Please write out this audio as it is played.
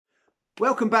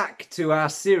Welcome back to our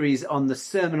series on the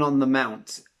Sermon on the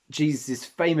Mount, Jesus'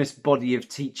 famous body of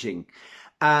teaching.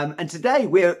 And today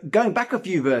we're going back a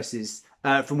few verses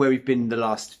from where we've been the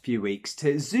last few weeks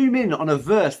to zoom in on a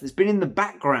verse that's been in the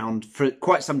background for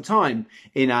quite some time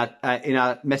in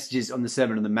our messages on the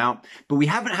Sermon on the Mount, but we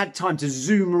haven't had time to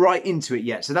zoom right into it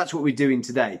yet. So that's what we're doing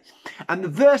today. And the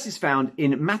verse is found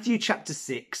in Matthew chapter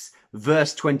 6,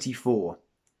 verse 24.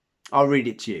 I'll read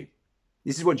it to you.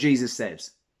 This is what Jesus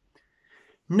says.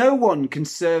 No one can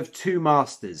serve two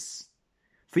masters,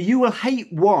 for you will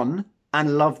hate one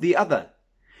and love the other.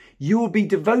 You will be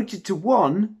devoted to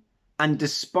one and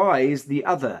despise the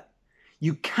other.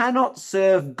 You cannot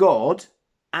serve God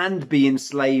and be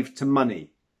enslaved to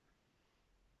money.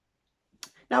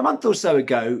 Now, a month or so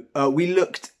ago, we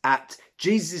looked at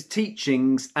Jesus'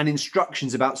 teachings and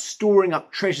instructions about storing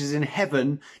up treasures in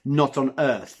heaven, not on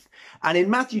earth. And in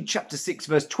Matthew chapter 6,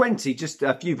 verse 20, just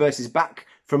a few verses back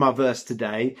from our verse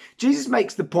today, Jesus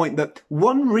makes the point that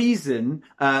one reason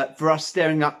for us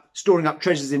storing up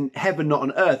treasures in heaven, not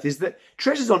on earth, is that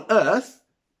treasures on earth,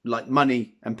 like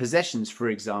money and possessions, for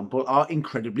example, are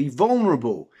incredibly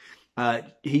vulnerable.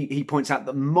 He points out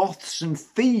that moths and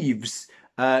thieves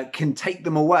can take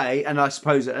them away, and I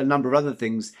suppose a number of other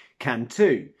things can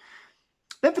too.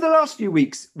 Then for the last few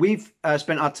weeks, we've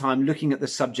spent our time looking at the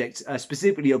subject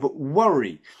specifically of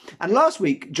worry. And last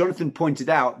week, Jonathan pointed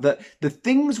out that the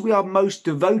things we are most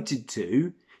devoted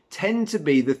to tend to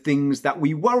be the things that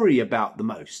we worry about the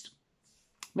most.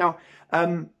 Now,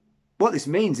 what this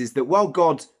means is that while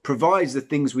God provides the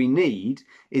things we need,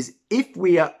 is if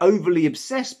we are overly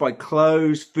obsessed by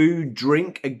clothes, food,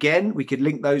 drink, again, we could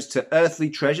link those to earthly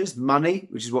treasures, money,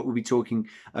 which is what we'll be talking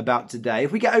about today.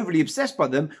 If we get overly obsessed by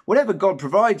them, whatever God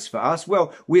provides for us,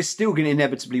 well, we're still going to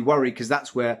inevitably worry because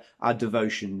that's where our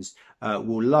devotions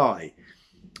will lie.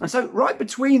 And so right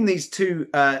between these two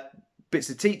bits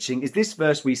of teaching is this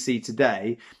verse we see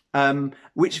today,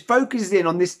 which focuses in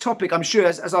on this topic. I'm sure,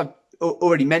 as I've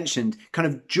already mentioned, kind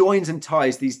of joins and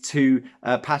ties these two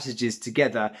passages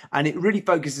together, and it really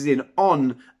focuses in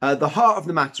on the heart of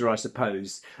the matter, I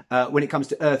suppose, when it comes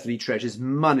to earthly treasures,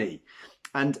 money.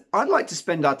 And I'd like to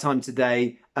spend our time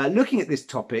today looking at this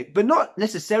topic, but not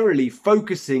necessarily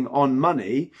focusing on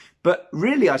money, but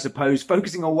really, I suppose,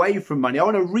 focusing away from money. I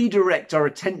want to redirect our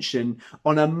attention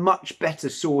on a much better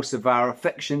source of our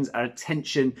affections, our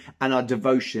attention, and our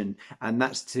devotion, and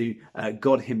that's to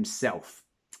God himself.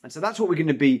 And so that's what we're going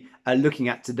to be looking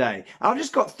at today. I've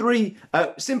just got three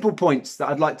simple points that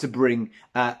I'd like to bring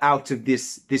out of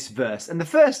this verse. And the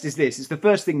first is this. It's the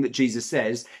first thing that Jesus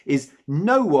says is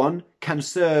no one can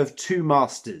serve two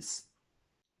masters.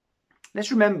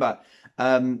 Let's remember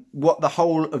what the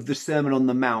whole of the Sermon on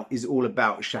the Mount is all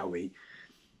about, shall we?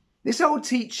 This whole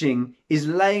teaching is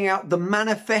laying out the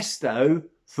manifesto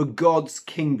for God's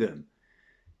kingdom.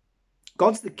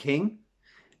 God's the king.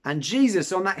 And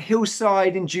Jesus on that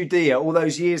hillside in Judea all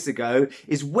those years ago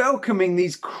is welcoming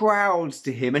these crowds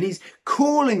to him, and he's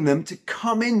calling them to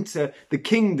come into the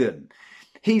kingdom.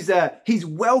 He's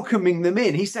welcoming them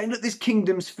in. He's saying, look, this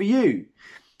kingdom's for you.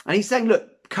 And he's saying,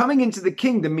 look, coming into the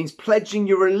kingdom means pledging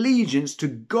your allegiance to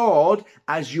God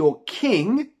as your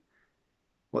king.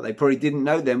 What they probably didn't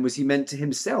know then was he meant to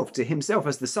himself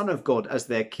as the Son of God, as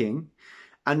their king,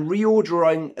 and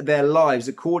reordering their lives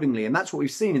accordingly. And that's what we've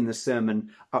seen in the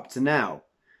sermon up to now.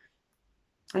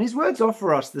 And his words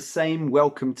offer us the same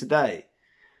welcome today.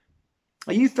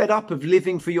 Are you fed up of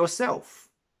living for yourself?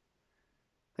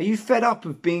 Are you fed up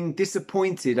of being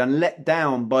disappointed and let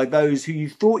down by those who you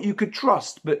thought you could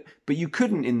trust, but you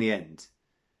couldn't in the end?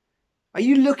 Are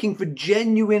you looking for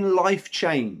genuine life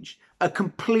change, a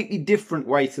completely different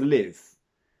way to live?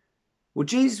 Well,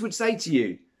 Jesus would say to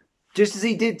you, just as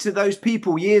he did to those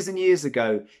people years and years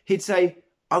ago, he'd say,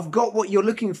 I've got what you're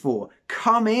looking for.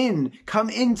 Come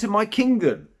into my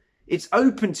kingdom. It's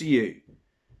open to you.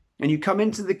 And you come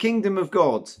into the kingdom of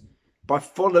God by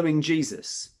following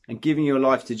Jesus and giving your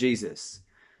life to Jesus.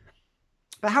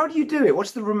 But how do you do it?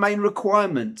 What's the main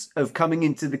requirement of coming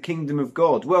into the kingdom of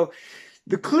God? Well,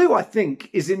 the clue, I think,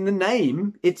 is in the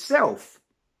name itself.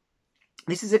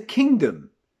 This is a kingdom.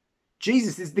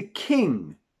 Jesus is the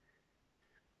king.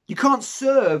 You can't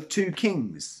serve two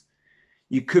kings.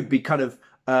 You could be kind of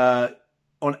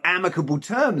on amicable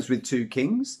terms with two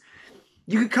kings.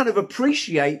 You could kind of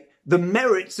appreciate the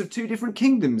merits of two different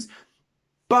kingdoms.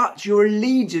 But your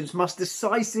allegiance must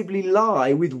decisively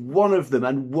lie with one of them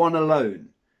and one alone.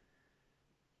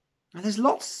 And there's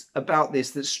lots about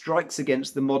this that strikes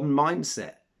against the modern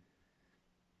mindset.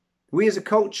 We as a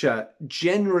culture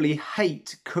generally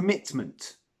hate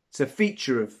commitment. It's a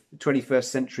feature of the 21st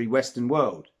century Western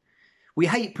world. We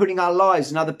hate putting our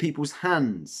lives in other people's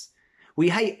hands. We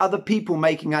hate other people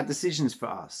making our decisions for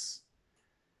us.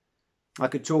 I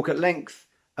could talk at length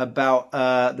about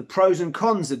the pros and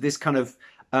cons of this kind of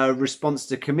response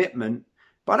to commitment,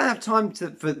 but I don't have time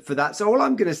for that. So all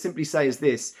I'm going to simply say is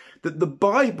this, that the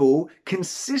Bible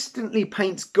consistently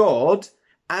paints God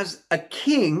as a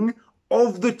king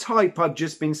of the type I've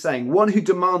just been saying, one who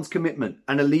demands commitment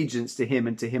and allegiance to him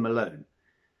and to him alone.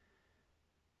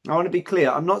 I want to be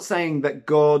clear. I'm not saying that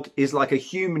God is like a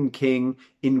human king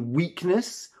in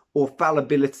weakness or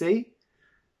fallibility.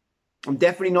 I'm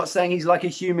definitely not saying he's like a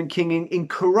human king in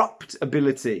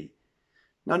corruptibility.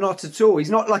 No, not at all.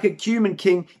 He's not like a human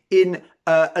king in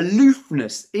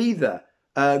aloofness either.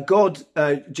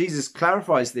 Jesus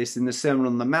clarifies this in the Sermon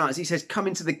on the Mount. As he says, come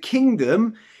into the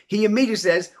kingdom, he immediately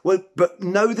says, well, but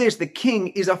know this, the king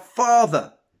is a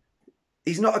father.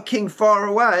 He's not a king far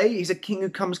away. He's a king who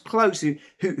comes close,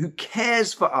 who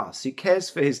cares for us, who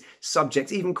cares for his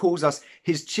subjects, even calls us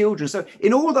his children. So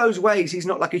in all those ways, he's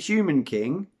not like a human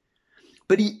king,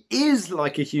 but he is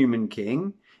like a human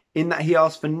king in that he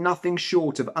asks for nothing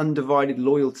short of undivided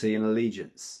loyalty and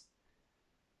allegiance.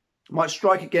 It might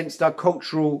strike against our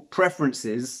cultural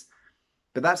preferences,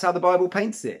 but that's how the Bible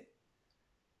paints it.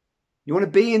 You want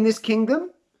to be in this kingdom?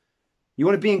 You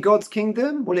want to be in God's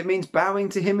kingdom? Well, it means bowing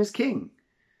to him as king.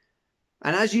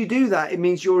 And as you do that, it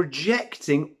means you're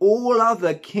rejecting all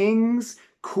other kings,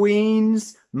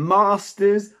 queens,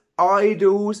 masters,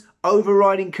 idols,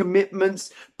 overriding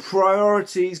commitments,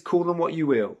 priorities, call them what you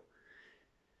will.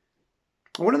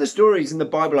 One of the stories in the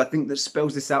Bible, I think, that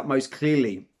spells this out most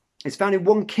clearly is found in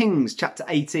 1 Kings chapter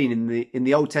 18 in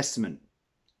the Old Testament.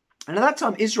 And at that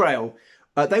time, Israel,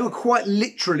 they were quite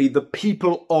literally the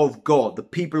people of God, the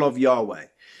people of Yahweh.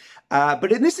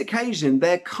 But in this occasion,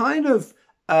 they're kind of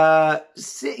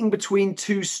sitting between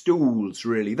two stools,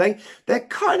 really. They're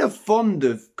kind of fond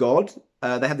of God.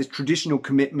 They have this traditional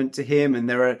commitment to him, and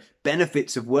there are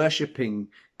benefits of worshipping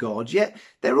God. Yet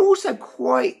they're also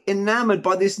quite enamored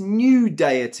by this new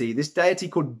deity, this deity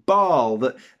called Baal,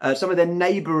 that some of their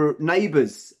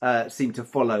neighbors seem to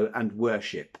follow and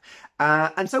worship.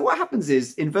 And so what happens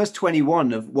is, in verse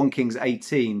 21 of 1 Kings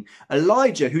 18,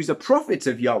 Elijah, who's a prophet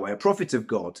of Yahweh, a prophet of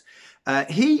God,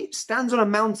 he stands on a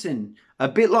mountain, a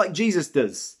bit like Jesus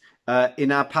does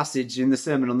in our passage in the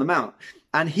Sermon on the Mount.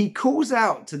 And he calls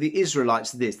out to the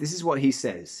Israelites this. This is what he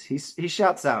says. He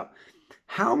shouts out,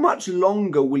 "How much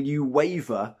longer will you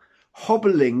waver,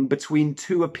 hobbling between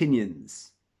two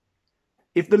opinions?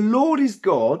 If the Lord is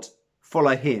God,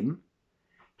 follow him.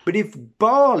 But if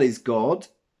Baal is God,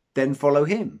 then follow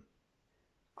him."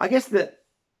 I guess that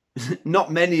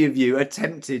not many of you are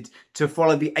tempted to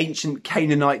follow the ancient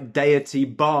Canaanite deity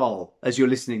Baal as you're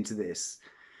listening to this.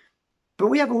 But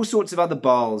we have all sorts of other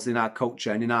Baals in our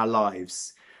culture and in our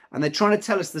lives. And they're trying to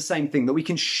tell us the same thing, that we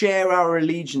can share our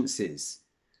allegiances.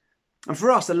 And for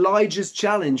us, Elijah's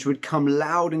challenge would come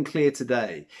loud and clear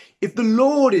today. If the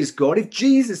Lord is God, if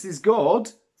Jesus is God,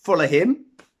 follow him.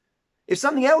 If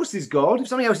something else is God, if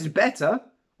something else is better,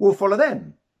 we'll follow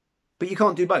them. But you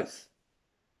can't do both.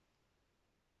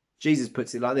 Jesus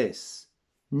puts it like this: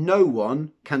 no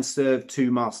one can serve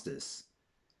two masters.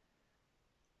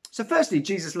 So firstly,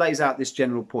 Jesus lays out this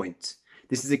general point.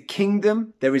 This is a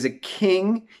kingdom. There is a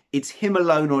king. It's him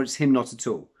alone or it's him not at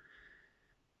all.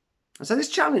 And so this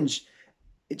challenge,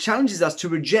 it challenges us to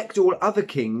reject all other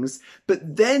kings,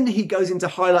 but then he goes in to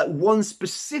highlight one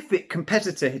specific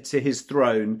competitor to his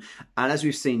throne. And as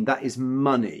we've seen, that is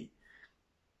money.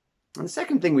 And the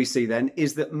second thing we see then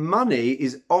is that money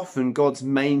is often God's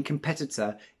main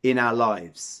competitor in our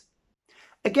lives.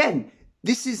 Again,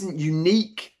 this isn't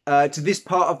unique to this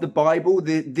part of the Bible.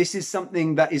 This is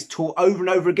something that is taught over and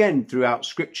over again throughout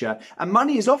Scripture. And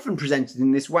money is often presented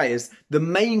in this way as the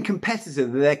main competitor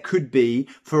that there could be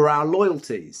for our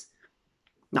loyalties.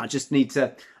 Now, I just need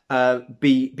to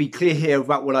be clear here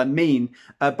about what I mean.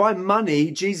 By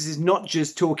money, Jesus is not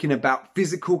just talking about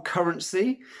physical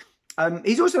currency.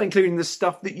 He's also including the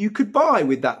stuff that you could buy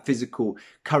with that physical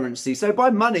currency. So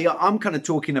by money, I'm kind of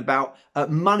talking about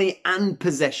money and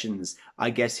possessions,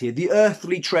 I guess here. The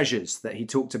earthly treasures that he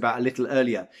talked about a little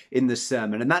earlier in the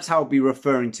sermon. And that's how I'll be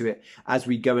referring to it as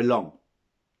we go along.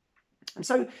 And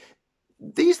so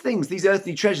these things, these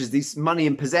earthly treasures, these money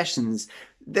and possessions,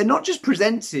 they're not just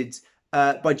presented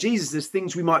by Jesus as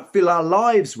things we might fill our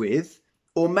lives with,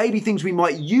 or maybe things we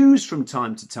might use from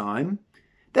time to time.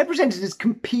 They're presented as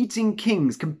competing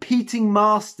kings, competing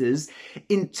masters,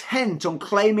 intent on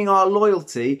claiming our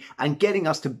loyalty and getting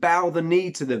us to bow the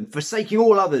knee to them, forsaking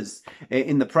all others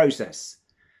in the process.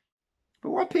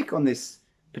 But why pick on this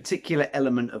particular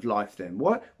element of life then?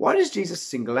 Why does Jesus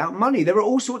single out money? There are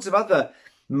all sorts of other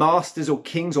masters or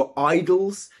kings or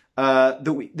idols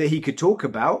that he could talk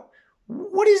about.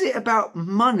 What is it about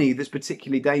money that's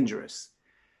particularly dangerous?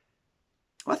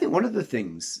 I think one of the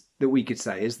things that we could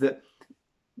say is that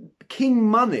King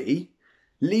Money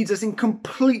leads us in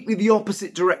completely the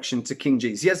opposite direction to King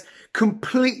Jesus. He has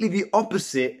completely the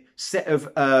opposite set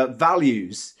of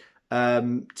values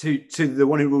to the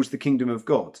one who rules the kingdom of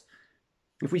God.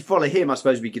 If we follow him, I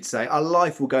suppose we could say our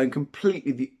life will go in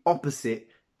completely the opposite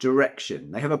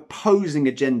direction. They have opposing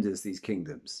agendas, these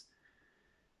kingdoms.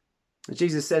 As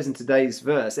Jesus says in today's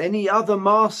verse, any other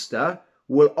master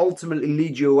will ultimately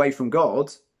lead you away from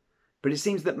God, but it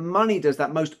seems that money does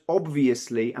that most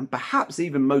obviously and perhaps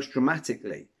even most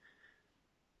dramatically.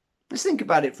 Let's think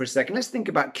about it for a second. Let's think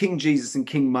about King Jesus and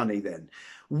King Money then.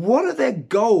 What are their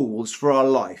goals for our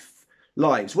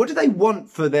lives? What do they want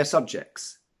for their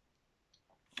subjects?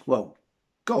 Well,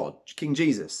 God, King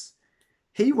Jesus,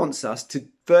 he wants us to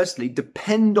firstly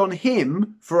depend on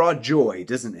him for our joy,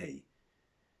 doesn't he?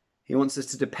 He wants us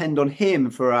to depend on him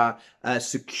for our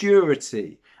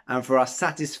security and for our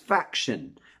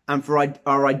satisfaction and for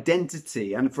our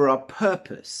identity and for our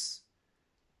purpose.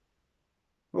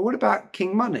 Well, what about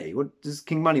King Money? What does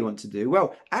King Money want to do?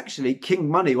 Well, actually, King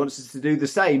Money wants us to do the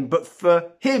same, but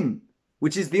for him,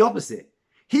 which is the opposite.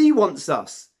 He wants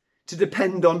us to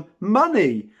depend on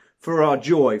money for our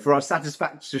joy, for our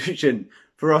satisfaction,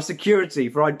 for our security,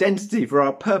 for our identity, for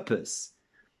our purpose.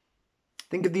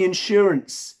 Think of the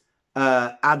insurance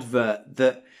advert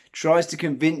that tries to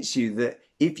convince you that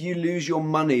if you lose your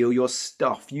money or your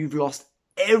stuff, you've lost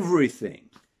everything.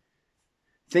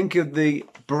 Think of the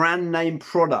brand name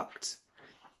product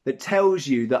that tells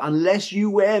you that unless you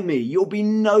wear me, you'll be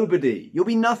nobody, you'll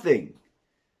be nothing.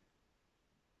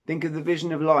 Think of the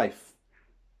vision of life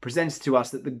presents to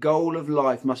us that the goal of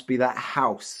life must be that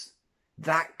house,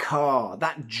 that car,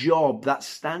 that job, that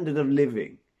standard of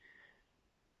living.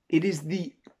 It is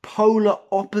the polar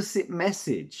opposite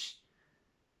message.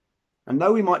 And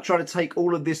though we might try to take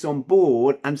all of this on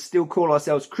board and still call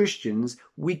ourselves Christians,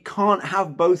 we can't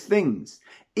have both things.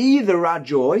 Either our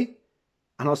joy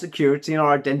and our security and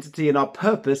our identity and our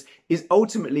purpose is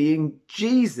ultimately in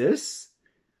Jesus,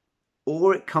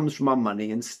 or it comes from our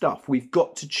money and stuff. We've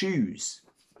got to choose.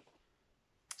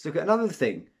 Let's look at another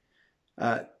thing.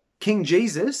 King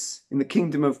Jesus, in the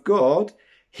kingdom of God,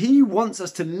 he wants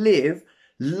us to live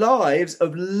lives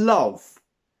of love.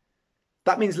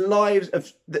 That means lives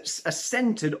that are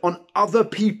centered on other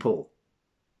people.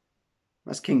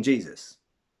 That's King Jesus.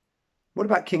 What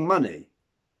about King Money?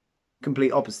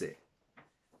 Complete opposite.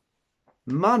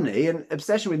 Money, and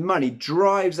obsession with money,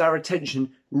 drives our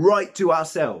attention right to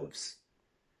ourselves.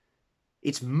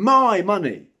 It's my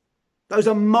money. Those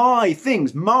are my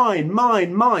things. Mine,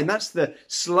 mine, mine. That's the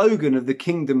slogan of the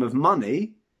kingdom of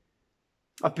money.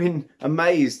 I've been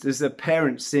amazed as a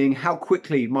parent seeing how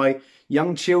quickly my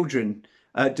young children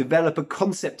develop a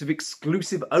concept of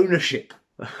exclusive ownership.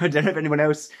 I don't know if anyone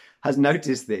else has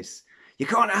noticed this. You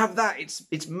can't have that.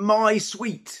 It's my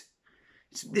sweet.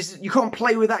 You can't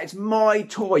play with that. It's my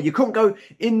toy. You can't go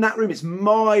in that room. It's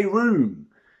my room.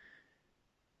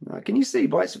 Can you see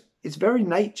by its very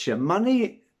nature,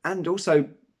 money and also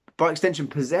by extension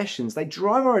possessions, they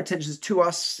drive our attentions to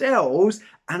ourselves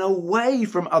and away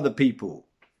from other people.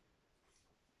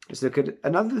 Let's look at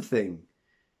another thing.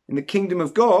 In the kingdom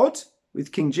of God,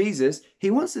 with King Jesus,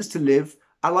 he wants us to live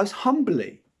our lives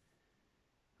humbly.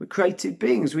 We're created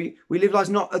beings. We live lives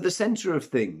not at the center of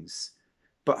things,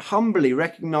 but humbly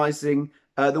recognizing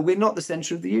that we're not the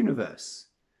center of the universe.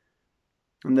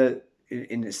 And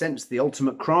in a sense, the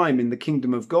ultimate crime in the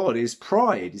kingdom of God is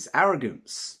pride, is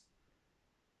arrogance.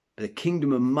 But the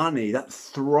kingdom of money, that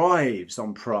thrives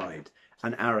on pride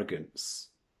and arrogance.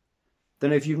 Don't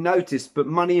know if you've noticed, but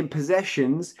money and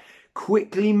possessions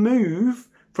quickly move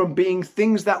from being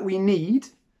things that we need,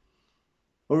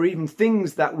 or even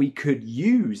things that we could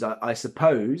use, I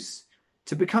suppose,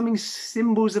 to becoming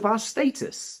symbols of our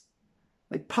status.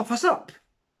 They puff us up.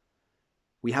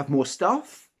 We have more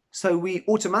stuff, so we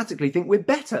automatically think we're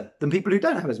better than people who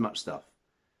don't have as much stuff.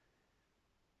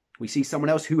 We see someone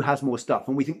else who has more stuff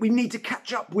and we think we need to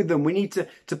catch up with them. We need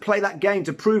to play that game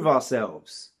to prove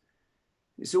ourselves.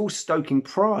 It's all stoking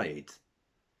pride.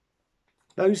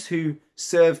 Those who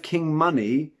serve King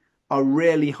Money are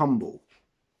rarely humble.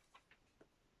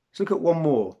 Let's look at one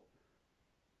more.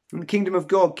 In the kingdom of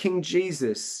God, King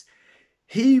Jesus,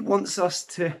 he wants us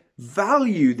to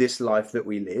value this life that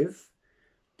we live,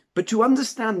 but to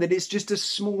understand that it's just a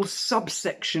small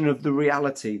subsection of the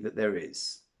reality that there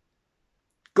is.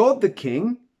 God the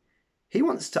King, He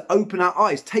wants to open our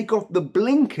eyes, take off the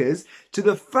blinkers to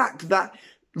the fact that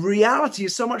reality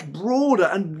is so much broader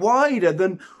and wider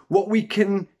than what we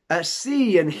can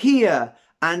see and hear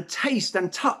and taste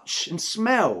and touch and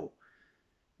smell.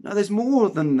 No, there's more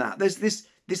than that. There's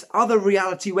this other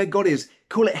reality where God is.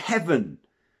 Call it heaven.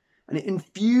 And it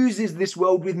infuses this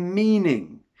world with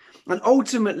meaning. And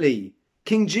ultimately,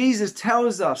 King Jesus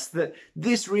tells us that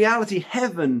this reality,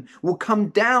 heaven, will come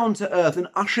down to earth and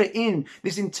usher in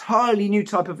this entirely new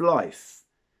type of life.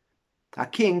 Our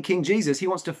King Jesus, he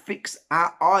wants to fix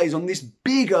our eyes on this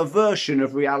bigger version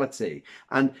of reality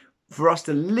and for us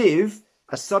to live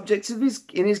as subjects of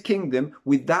in his kingdom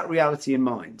with that reality in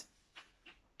mind.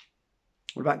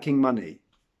 What about King Money?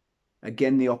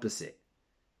 Again, the opposite.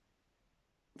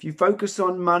 If you focus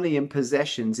on money and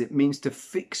possessions, it means to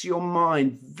fix your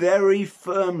mind very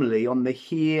firmly on the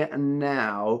here and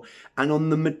now and on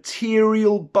the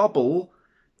material bubble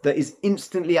that is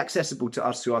instantly accessible to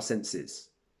us through our senses.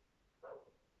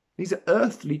 These are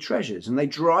earthly treasures, and they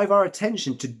drive our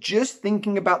attention to just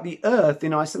thinking about the earth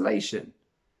in isolation,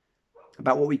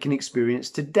 about what we can experience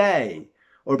today,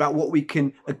 or about what we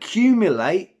can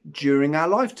accumulate during our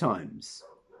lifetimes.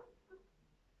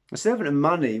 A servant of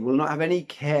money will not have any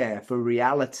care for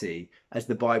reality as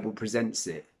the Bible presents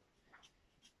it.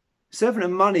 A servant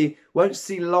of money won't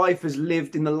see life as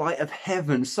lived in the light of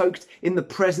heaven, soaked in the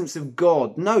presence of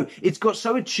God. No, it's got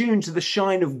so attuned to the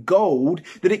shine of gold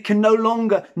that it can no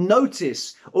longer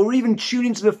notice or even tune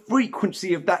into the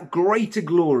frequency of that greater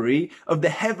glory of the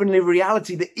heavenly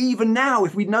reality that even now,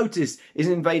 if we notice, is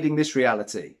invading this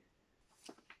reality.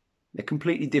 They're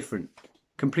completely different,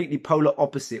 completely polar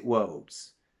opposite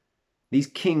worlds. These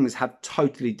kings have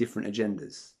totally different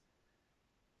agendas.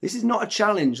 This is not a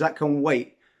challenge that can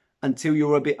wait until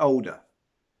you're a bit older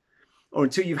or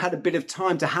until you've had a bit of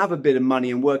time to have a bit of money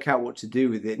and work out what to do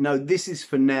with it. No, this is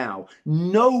for now.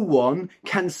 No one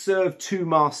can serve two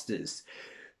masters,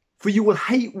 for you will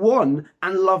hate one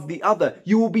and love the other.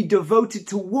 You will be devoted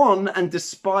to one and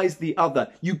despise the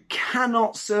other. You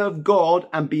cannot serve God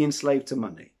and be enslaved to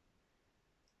money.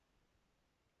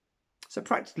 So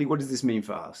practically, what does this mean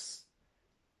for us?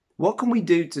 What can we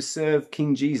do to serve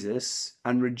King Jesus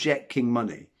and reject King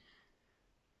Money?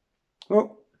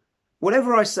 Well,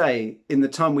 whatever I say in the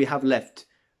time we have left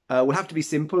will have to be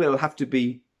simple. It will have to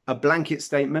be a blanket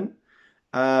statement.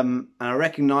 And I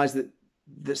recognise that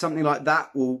something like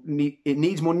that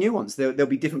needs more nuance. There'll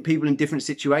be different people in different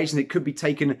situations. It could be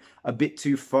taken a bit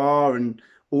too far and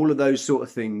all of those sort of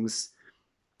things.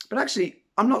 But actually,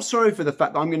 I'm not sorry for the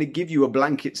fact that I'm going to give you a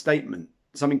blanket statement,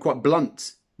 something quite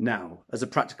blunt now as a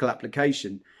practical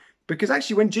application, because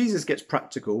actually when Jesus gets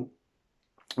practical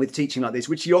with teaching like this,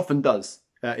 which he often does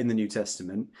in the New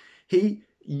Testament, he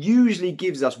usually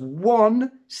gives us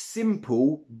one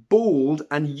simple, bald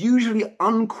and usually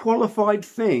unqualified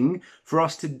thing for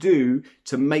us to do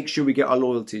to make sure we get our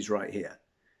loyalties right here.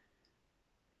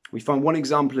 We find one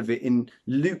example of it in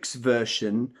Luke's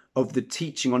version of the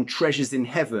teaching on treasures in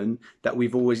heaven that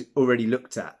we've already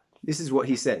looked at. This is what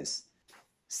he says.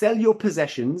 Sell your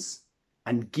possessions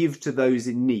and give to those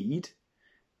in need.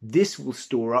 This will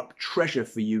store up treasure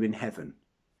for you in heaven.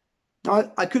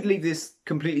 Now, I could leave this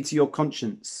completely to your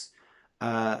conscience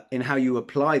in how you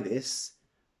apply this.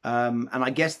 And I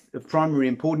guess of primary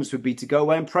importance would be to go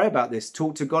away and pray about this,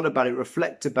 talk to God about it,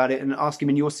 reflect about it, and ask him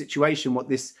in your situation what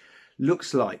this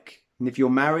looks like. And if you're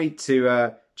married,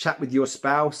 to chat with your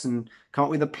spouse and come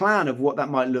up with a plan of what that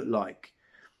might look like.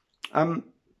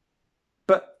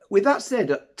 But with that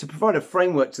said, to provide a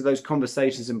framework to those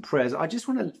conversations and prayers, I just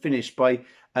want to finish by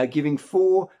giving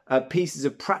 4 pieces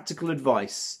of practical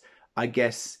advice, I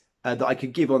guess, that I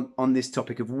could give on this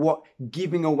topic of what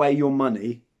giving away your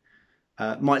money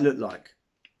might look like.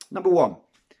 Number 1,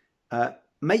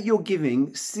 make your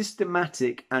giving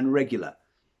systematic and regular.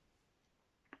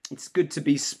 It's good to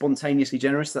be spontaneously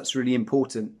generous. That's really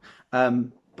important.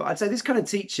 But I'd say this kind of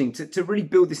teaching, to really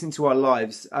build this into our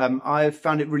lives, I've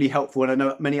found it really helpful, and I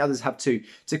know many others have too,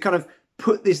 to kind of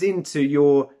put this into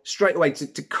your, straight away,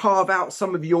 to carve out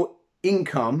some of your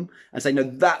income and say, no,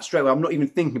 that straight away, I'm not even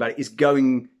thinking about it, it's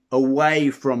going away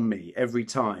from me every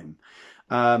time.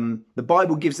 The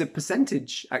Bible gives a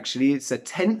percentage, actually. It's a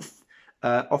tenth,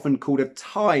 often called a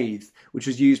tithe, which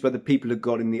was used by the people of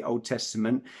God in the Old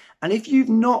Testament. And if you've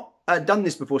not done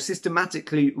this before,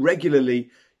 systematically, regularly,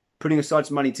 putting aside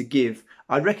some money to give,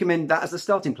 I'd recommend that as a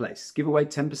starting place. Give away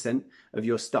 10% of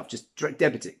your stuff. Just direct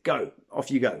debit it. Go. Off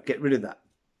you go. Get rid of that.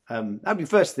 That'd be the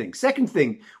first thing. Second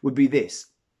thing would be this.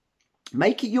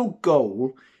 Make it your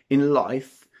goal in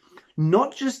life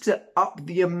not just to up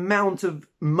the amount of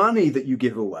money that you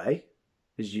give away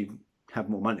as you have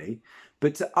more money,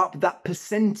 but to up that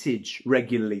percentage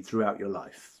regularly throughout your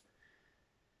life.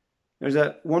 There's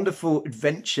a wonderful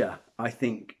adventure, I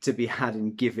think, to be had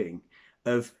in giving,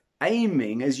 of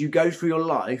aiming as you go through your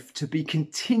life to be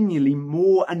continually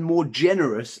more and more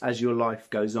generous as your life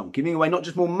goes on. Giving away not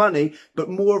just more money, but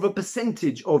more of a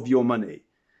percentage of your money.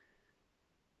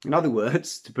 In other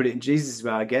words, to put it in Jesus'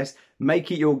 way, I guess,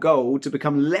 make it your goal to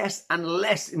become less and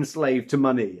less enslaved to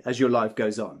money as your life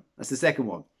goes on. That's the second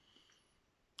one.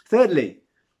 Thirdly,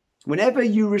 whenever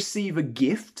you receive a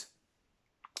gift,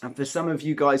 and for some of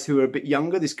you guys who are a bit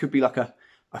younger, this could be like a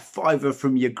fiver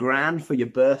from your gran for your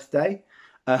birthday.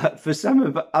 For some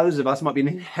of others of us, it might be an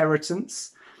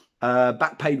inheritance,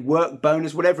 back paid work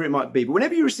bonus, whatever it might be. But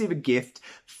whenever you receive a gift,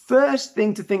 first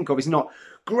thing to think of is not,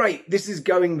 great, this is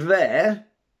going there.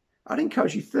 I'd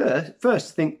encourage you first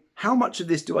to think, how much of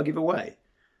this do I give away?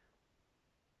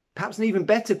 Perhaps an even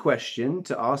better question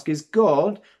to ask is,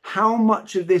 God, how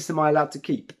much of this am I allowed to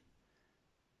keep?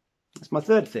 That's my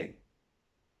third thing.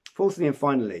 Fourthly and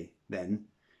finally, then,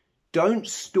 don't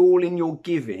stall in your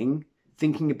giving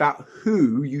thinking about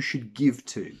who you should give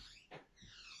to.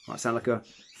 Might sound like a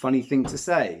funny thing to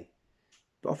say,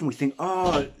 but often we think,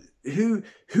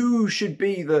 who should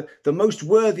be the most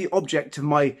worthy object of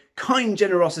my kind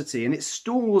generosity? And it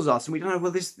stalls us, and we don't know,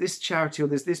 well, this charity or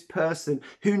there's this person,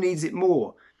 who needs it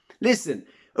more? Listen,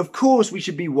 of course we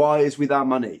should be wise with our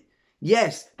money.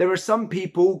 Yes, there are some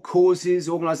people, causes,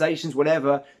 organisations,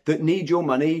 whatever, that need your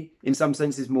money in some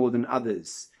senses more than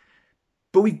others.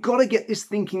 But we've got to get this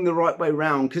thinking the right way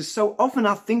round, because so often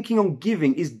our thinking on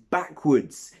giving is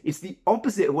backwards. It's the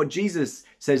opposite of what Jesus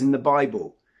says in the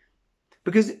Bible.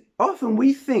 Because often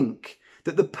we think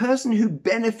that the person who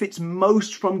benefits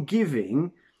most from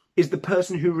giving is the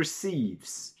person who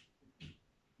receives.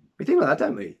 We think like that,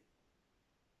 don't we?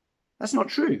 That's not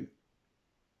true.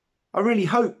 I really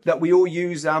hope that we all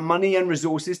use our money and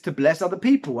resources to bless other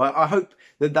people. I hope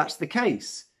that that's the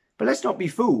case. But let's not be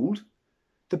fooled.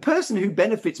 The person who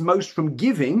benefits most from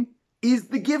giving is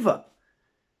the giver.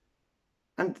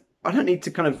 And I don't need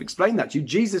to kind of explain that to you.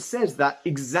 Jesus says that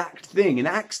exact thing. In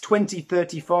Acts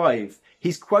 20:35,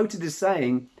 he's quoted as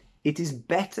saying, "It is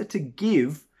better to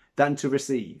give than to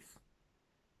receive."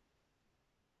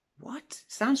 What?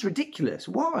 Sounds ridiculous.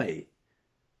 Why?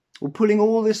 Well, pulling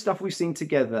all this stuff we've seen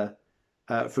together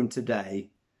from today,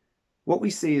 what we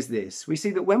see is this. We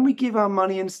see that when we give our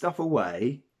money and stuff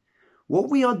away, what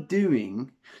we are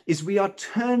doing is we are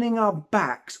turning our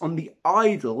backs on the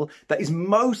idol that is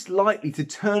most likely to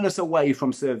turn us away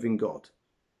from serving God.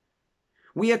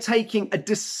 We are taking a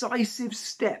decisive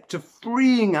step to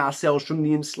freeing ourselves from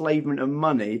the enslavement of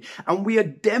money, and we are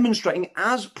demonstrating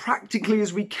as practically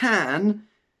as we can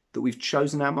that we've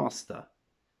chosen our master.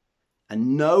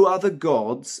 And no other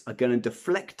gods are going to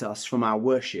deflect us from our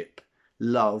worship,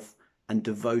 love, and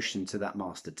devotion to that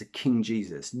master, to King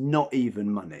Jesus, not even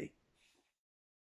money.